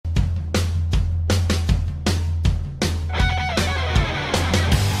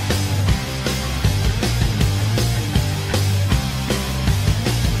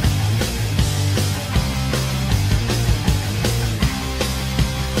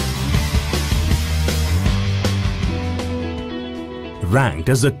ranked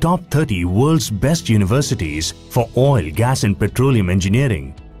as the top 30 world's best universities for oil, gas and petroleum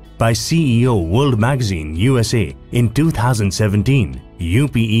engineering by CEO World Magazine USA in 2017.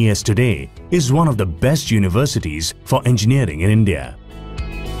 UPES today is one of the best universities for engineering in India.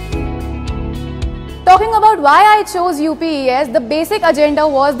 Talking about why I chose UPES, the basic agenda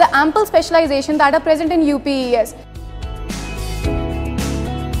was the ample specialization that are present in UPES.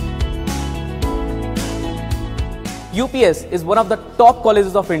 UPES is one of the top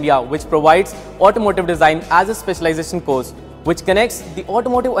colleges of India which provides automotive design as a specialization course which connects the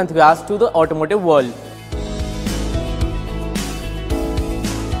automotive enthusiast to the automotive world.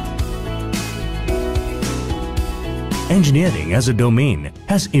 Engineering as a domain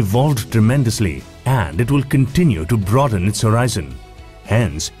has evolved tremendously and it will continue to broaden its horizon.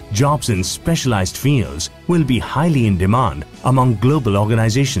 Hence, jobs in specialized fields will be highly in demand among global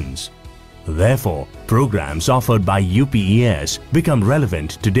organizations. Therefore, programs offered by UPES become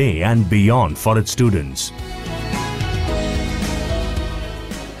relevant today and beyond for its students.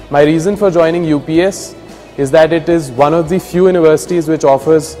 My reason for joining UPES is that it is one of the few universities which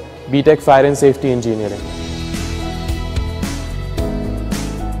offers B.Tech Fire and Safety Engineering.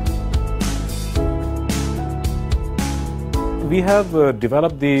 We have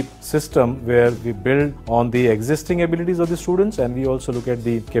developed the system where we build on the existing abilities of the students, and we also look at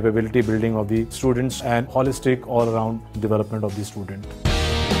the capability building of the students and holistic all-around development of the student.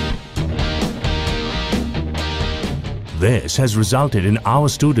 This has resulted in our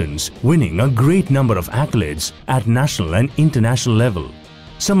students winning a great number of accolades at national and international level.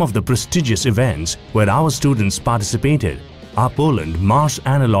 Some of the prestigious events where our students participated are Poland Mars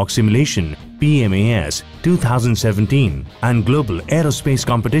Analog Simulation PMAS 2017 and Global Aerospace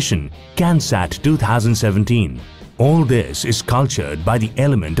Competition CANSAT 2017. All this is cultured by the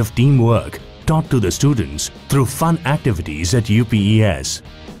element of teamwork taught to the students through fun activities at UPES.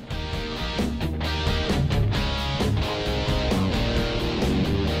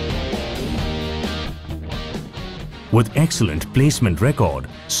 With excellent placement record,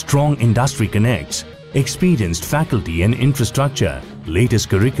 strong industry connects, experienced faculty and infrastructure, latest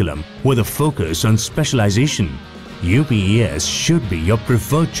curriculum with a focus on specialization, UPES should be your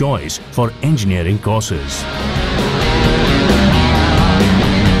preferred choice for engineering courses.